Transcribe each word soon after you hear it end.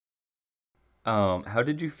How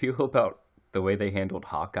did you feel about the way they handled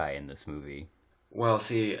Hawkeye in this movie? Well,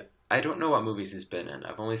 see, I don't know what movies he's been in.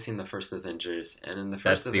 I've only seen the first Avengers, and in the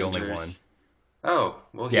first That's the only one. Avengers, oh,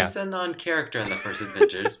 well, Yeah, he's a non-character in the first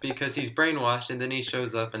Avengers because he's brainwashed, and then he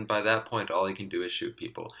shows up, and by that point, all he can do is shoot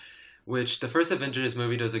people. Which the first Avengers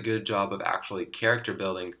movie does a good job of actually character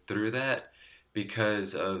building through that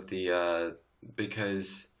because of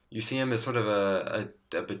because you see him as sort of a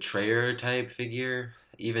betrayer type figure.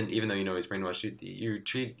 Even though you know he's brainwashed, you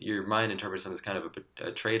treat your mind interprets him as kind of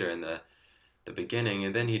a traitor in the beginning,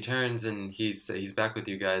 and then he turns and he's back with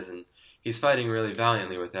you guys, and he's fighting really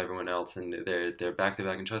valiantly with everyone else, and they're back to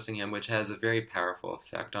back and trusting him, which has a very powerful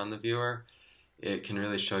effect on the viewer. It can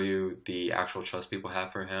really show you the actual trust people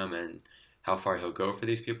have for him and how far he'll go for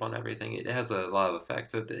these people and everything. It has a lot of effect,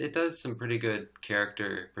 so it does some pretty good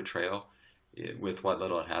character portrayal with what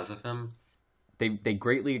little it has of him. they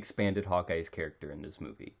greatly expanded Hawkeye's character in this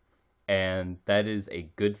movie, and that is a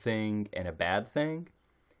good thing and a bad thing.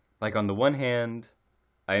 Like on the one hand,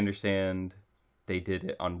 I understand they did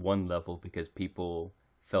it on one level because people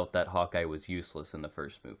felt that Hawkeye was useless in the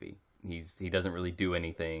first movie. He doesn't really do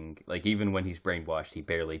anything. Like even when he's brainwashed, he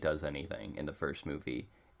barely does anything in the first movie,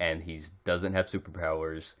 and he doesn't have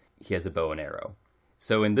superpowers. He has a bow and arrow.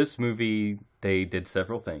 So in this movie, they did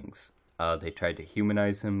several things. They tried to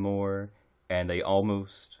humanize him more, and they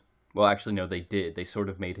almost, well, actually, no, they did. They sort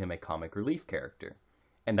of made him a comic relief character.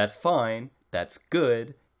 And that's fine, that's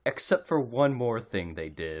good, except for one more thing they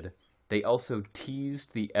did. They also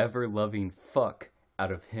teased the ever loving fuck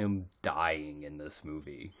out of him dying in this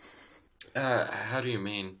movie. How do you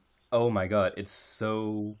mean? Oh my god, it's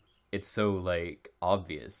so like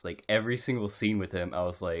obvious. Like every single scene with him, I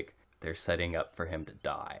was like, they're setting up for him to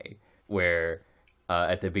die. Where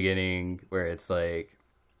at the beginning, where it's like,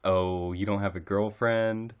 oh, you don't have a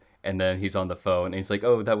girlfriend, and then he's on the phone and he's like,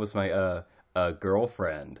 oh, that was my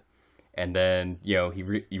girlfriend, and then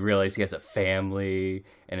you realize he has a family,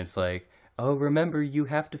 and it's like, oh, remember you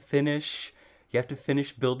have to finish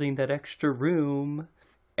building that extra room.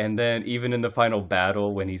 And then even in the final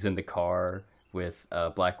battle, when he's in the car with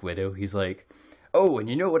Black Widow, he's like, "Oh, and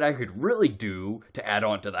you know what I could really do to add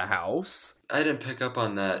on to the house?" I didn't pick up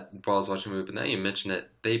on that while I was watching the movie, but now you mention it,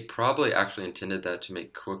 they probably actually intended that to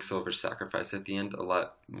make Quicksilver's sacrifice at the end a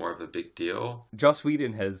lot more of a big deal. Joss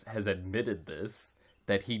Whedon has admitted this,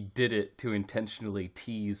 that he did it to intentionally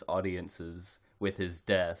tease audiences with his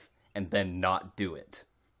death and then not do it.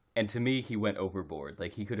 And to me, he went overboard.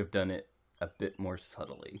 Like he could have done it a bit more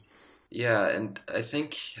subtly. Yeah, and I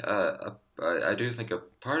think I do think a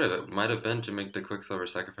part of it might have been to make the Quicksilver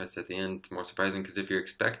sacrifice at the end more surprising. Because if you're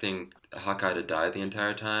expecting Hawkeye to die the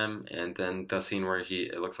entire time, and then the scene where he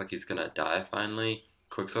it looks like he's gonna die finally,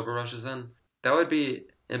 Quicksilver rushes in, that would be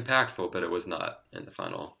impactful. But it was not in the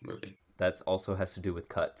final movie. That also has to do with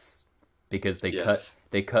cuts, because Yes.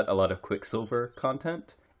 they cut a lot of Quicksilver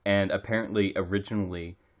content, and apparently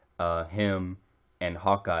originally, him and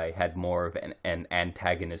Hawkeye had more of an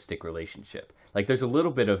antagonistic relationship. Like there's a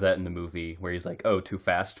little bit of that in the movie where he's like, "Oh, too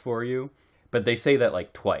fast for you," but they say that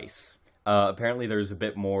like twice. Apparently, there's a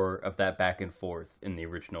bit more of that back and forth in the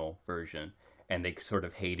original version, and they sort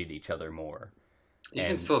of hated each other more. You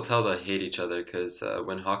can And still tell they hate each other because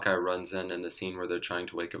when Hawkeye runs in the scene where they're trying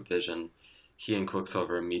to wake up Vision, he and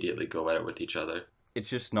Quicksilver immediately go at it with each other. it's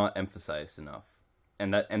just not emphasized enough.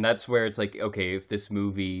 And that's where it's like, okay, if this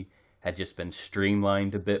movie had just been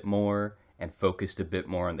streamlined a bit more and focused a bit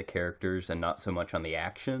more on the characters and not so much on the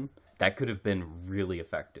action, that could have been really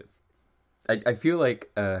effective. I feel like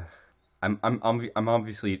I'm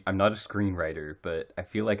obviously I'm not a screenwriter, but I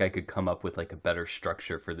feel like I could come up with like a better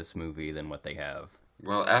structure for this movie than what they have.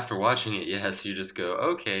 Well, after watching it, yes, you just go,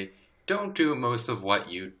 okay, don't do most of what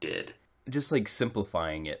you did. Just like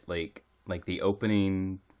simplifying it, like the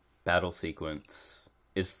opening battle sequence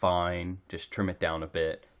is fine, just trim it down a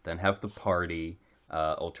bit, then have the party,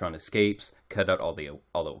 Ultron escapes, cut out all the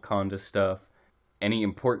Wakanda stuff. Any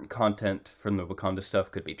important content from the Wakanda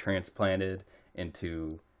stuff could be transplanted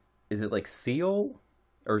into, is it like Seoul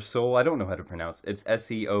or Seoul? I don't know how to pronounce it. It's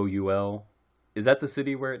Seoul. Is that the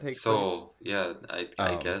city where it takes place? Seoul, yeah, I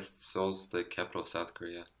um guess Seoul's the capital of South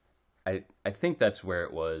Korea. I think that's where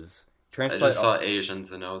it was. I Transplant just all, saw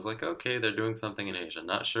Asians and I was like, okay, they're doing something in Asia.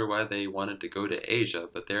 Not sure why they wanted to go to Asia,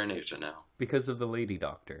 but they're in Asia now. because of the lady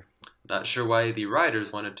doctor. Not sure why the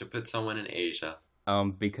writers wanted to put someone in Asia.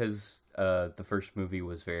 Because the first movie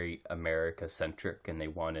was very America centric, and they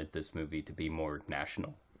wanted this movie to be more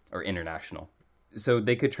national or international. So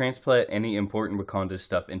they could transplant any important Wakanda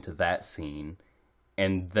stuff into that scene,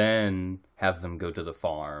 and then have them go to the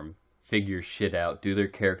farm, figure shit out, do their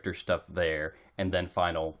character stuff there, and then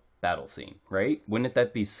battle scene, right? Wouldn't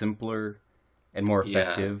that be simpler and more Yeah,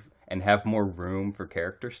 effective and have more room for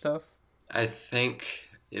character stuff? I think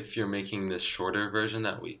if you're making this shorter version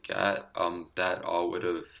that we got, that all would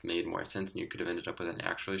have made more sense, and you could have ended up with an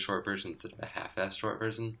actually short version instead of a half-assed short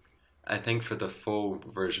version. I think for the full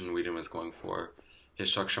version Whedon was going for, his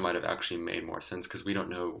structure might have actually made more sense because we don't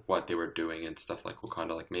know what they were doing and stuff like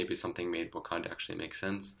Wakanda. Like maybe something made Wakanda actually make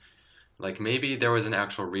sense. Like maybe there was an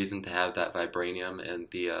actual reason to have that vibranium in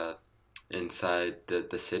the inside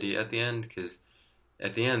the city at the end because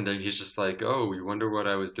at the end he's just like, oh, you wonder what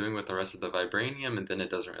I was doing with the rest of the vibranium, and then it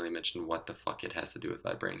doesn't really mention what the fuck it has to do with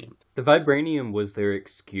vibranium. The vibranium was their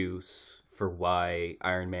excuse for why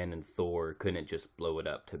Iron Man and Thor couldn't just blow it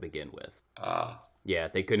up to begin with. Uh, Yeah,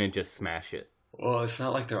 they couldn't just smash it. well, it's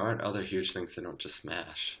not like there aren't other huge things they don't just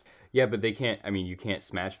smash. Yeah, but they can't. I mean, you can't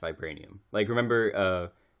smash vibranium. Like, remember,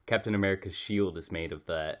 Captain America's shield is made of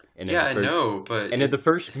that. And Yeah, I know, but and in the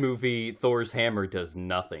first movie, Thor's hammer does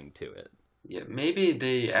nothing to it. yeah, maybe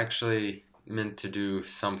they actually meant to do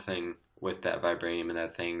something with that vibranium and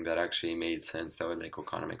that thing that actually made sense that would make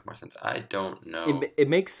Wakanda make more sense. I don't know. It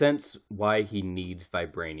makes sense why he needs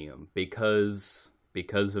vibranium because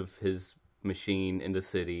of his machine in the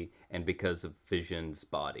city and because of Vision's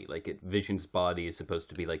body. Vision's body is supposed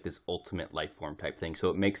to be like this ultimate life form type thing, so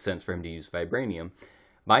it makes sense for him to use vibranium.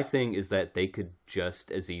 My thing is that they could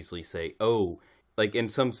just as easily say, oh, like in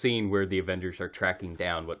some scene where the Avengers are tracking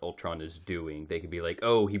down what Ultron is doing, they could be like,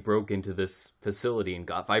 oh, he broke into this facility and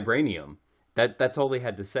got vibranium. That's all they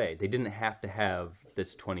had to say. They didn't have to have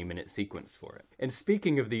this 20-minute sequence for it. And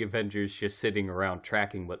speaking of the Avengers just sitting around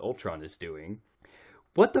tracking what Ultron is doing,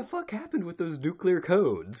 what the fuck happened with those nuclear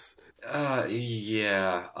codes?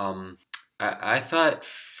 Yeah. I thought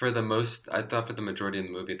for the majority of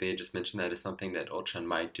the movie, they had just mentioned that as something that Ultron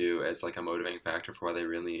might do as like a motivating factor for why they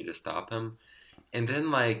really need to stop him. And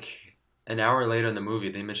then like an hour later in the movie,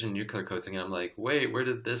 they mentioned nuclear codes again. I'm like, wait, where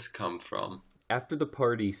did this come from? After the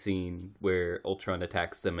party scene where Ultron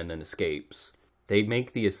attacks them and then escapes, they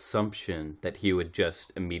make the assumption that he would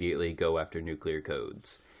just immediately go after nuclear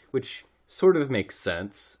codes, which sort of makes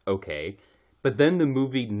sense, okay. But then the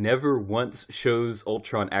movie never once shows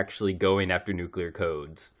Ultron actually going after nuclear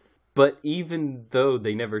codes. But even though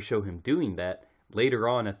they never show him doing that, later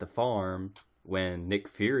on at the farm, when Nick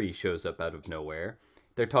Fury shows up out of nowhere,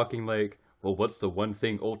 they're talking like, well, what's the one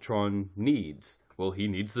thing Ultron needs? Well, he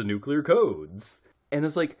needs the nuclear codes. And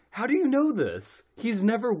it's like, how do you know this? He's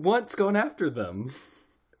never once gone after them.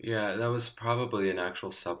 Yeah, that was probably an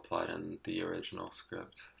actual subplot in the original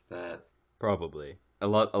script. That Probably. A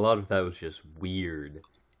lot of that was just weird.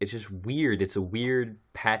 It's just weird. It's a weird,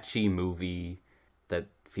 patchy movie that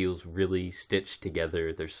feels really stitched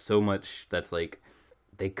together. There's so much that's like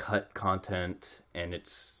they cut content and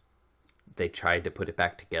they tried to put it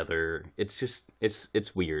back together. It's just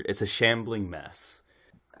it's weird. It's a shambling mess.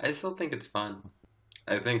 I still think it's fun.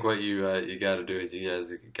 I think what you got to do is you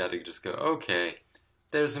guys got to just go, okay,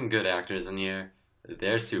 there's some good actors in here.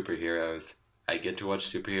 They're superheroes. I get to watch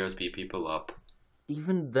superheroes beat people up.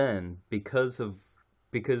 Even then, because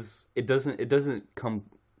it doesn't come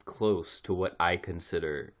close to what I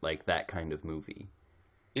consider like that kind of movie.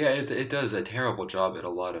 Yeah, it does a terrible job at a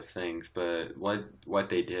lot of things, but what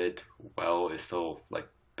they did well is still like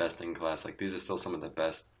best in class. Like these are still some of the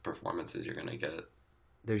best performances you're gonna get.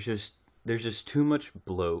 There's just too much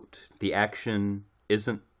bloat. The action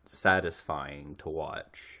isn't satisfying to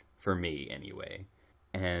watch for me anyway.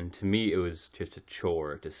 And to me it was just a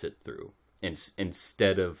chore to sit through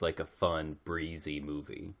instead of like a fun breezy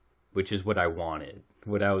movie, which is what I wanted,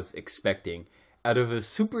 what I was expecting out of a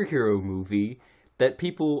superhero movie that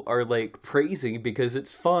people are like praising because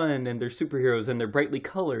it's fun and they're superheroes and they're brightly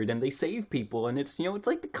colored and they save people and it's it's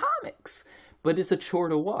like the comics, but it's a chore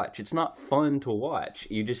to watch. It's not fun to watch.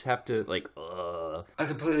 You just have to like I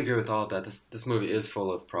completely agree with all of that. This movie is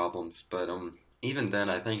full of problems, but even then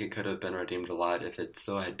I think it could have been redeemed a lot if it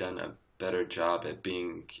still had done a better job at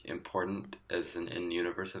being important as an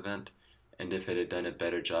in-universe event, and if it had done a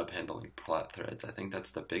better job handling plot threads. I think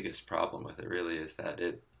that's the biggest problem with it, really, is that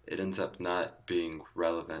it ends up not being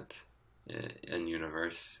relevant in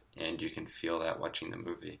universe, and you can feel that watching the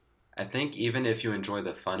movie. I think even if you enjoy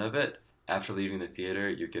the fun of it, after leaving the theater,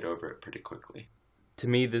 you get over it pretty quickly. To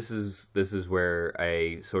me, this is where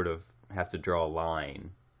I sort of have to draw a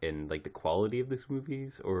line in like the quality of these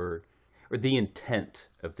movies or the intent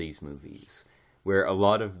of these movies, where a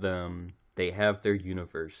lot of them, they have their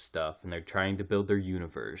universe stuff and they're trying to build their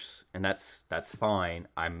universe, and that's fine.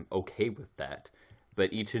 I'm okay with that.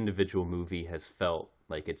 But each individual movie has felt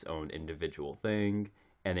like its own individual thing,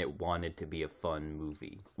 and it wanted to be a fun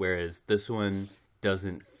movie. Whereas this one,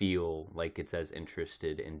 doesn't feel like it's as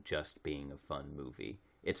interested in just being a fun movie.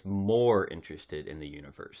 It's more interested in the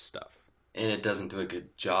universe stuff. And it doesn't do a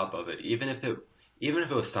good job of it. Even if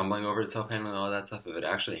it was stumbling over itself, handling all that stuff, if it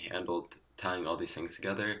actually handled tying all these things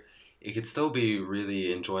together, it could still be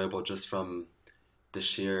really enjoyable just from the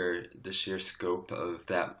sheer scope of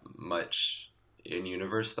that much in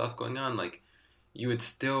universe stuff going on. Like it would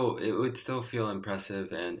still feel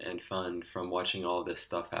impressive and fun from watching all this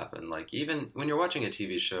stuff happen. Like even when you're watching a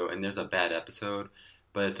TV show and there's a bad episode,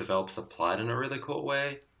 but it develops the plot in a really cool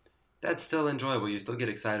way, that's still enjoyable. You still get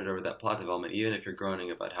excited over that plot development, even if you're groaning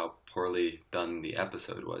about how poorly done the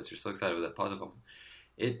episode was. You're still excited over that plot development.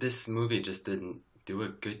 This movie just didn't do a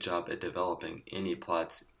good job at developing any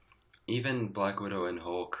plots. Even Black Widow and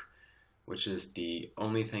Hulk, which is the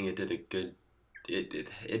only thing it did a good.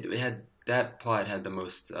 It had that plot had the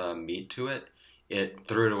most meat to it. It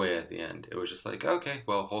threw it away at the end. It was just like, okay,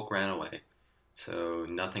 well, Hulk ran away, so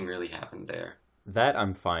nothing really happened there. That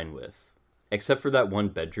I'm fine with. Except for that one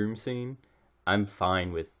bedroom scene, I'm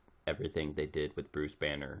fine with everything they did with Bruce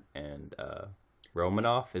Banner and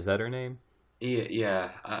Romanoff. Is that her name?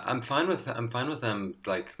 Yeah, I'm fine with them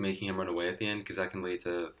like making him run away at the end because that can lead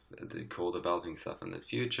to the cool developing stuff in the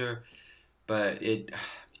future. But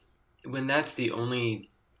when that's the only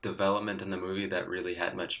development in the movie that really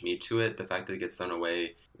had much meat to it, the fact that it gets thrown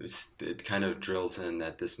away, it kind of drills in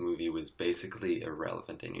that this movie was basically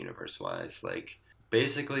irrelevant in universe wise. Like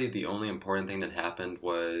basically the only important thing that happened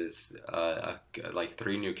was like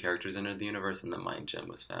 3 new characters entered the universe and the mind gem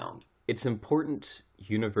was found. It's important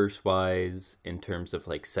universe-wise in terms of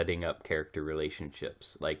like setting up character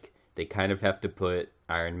relationships. Like they kind of have to put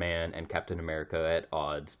Iron Man and Captain America at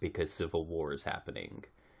odds because Civil War is happening.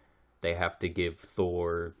 They have to give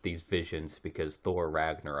Thor these visions because Thor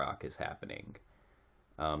Ragnarok is happening.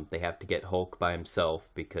 They have to get Hulk by himself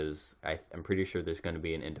because I'm pretty sure there's going to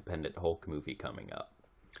be an independent Hulk movie coming up.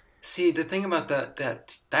 See, the thing about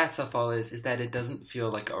that stuff all is that it doesn't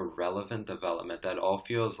feel like a relevant development. That all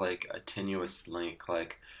feels like a tenuous link.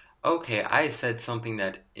 Like, okay, I said something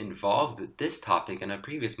that involved this topic in a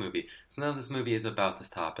previous movie, so now this movie is about this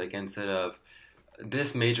topic instead of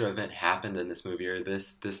this major event happened in this movie or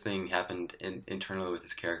this thing happened internally with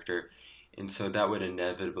this character, and so that would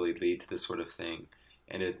inevitably lead to this sort of thing,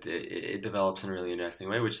 and it develops in a really interesting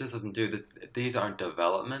way, which this doesn't do. These aren't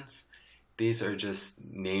developments. These are just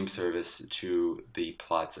name service to the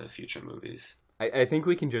plots of future movies. I think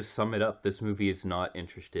we can just sum it up. This movie is not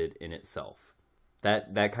interested in itself.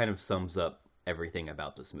 That kind of sums up everything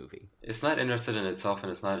about this movie. It's not interested in itself,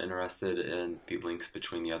 and it's not interested in the links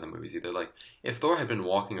between the other movies either. Like, if Thor had been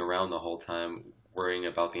walking around the whole time worrying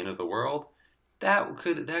about the end of the world, that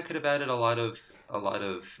could have added a lot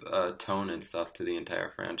of tone and stuff to the entire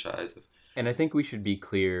franchise. And I think we should be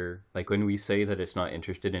clear, like when we say that it's not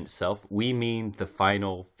interested in itself, we mean the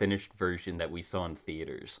final finished version that we saw in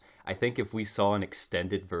theaters. I think if we saw an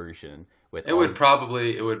extended version with it would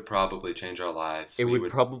probably change our lives. It would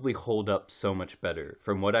probably hold up so much better.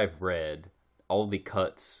 From what I've read, all the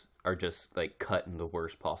cuts are just like cut in the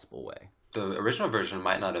worst possible way. The original version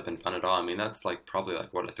might not have been fun at all. I mean, that's probably a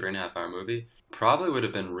 3.5 hour movie. Probably would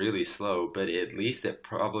have been really slow, but at least it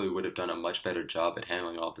probably would have done a much better job at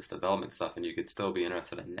handling all this development stuff, and you could still be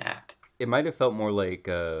interested in that. It might have felt more like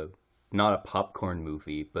not a popcorn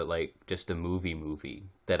movie, but like just a movie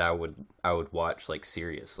that I would watch like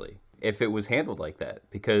seriously if it was handled like that.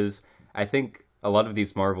 Because I think a lot of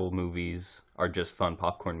these Marvel movies are just fun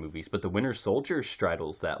popcorn movies, but The Winter Soldier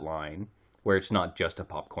straddles that line where it's not just a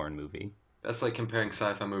popcorn movie. That's like comparing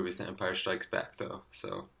sci-fi movies to Empire Strikes Back, though.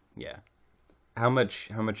 So yeah, how much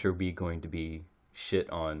are we going to be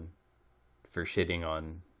shitting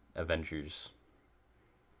on Avengers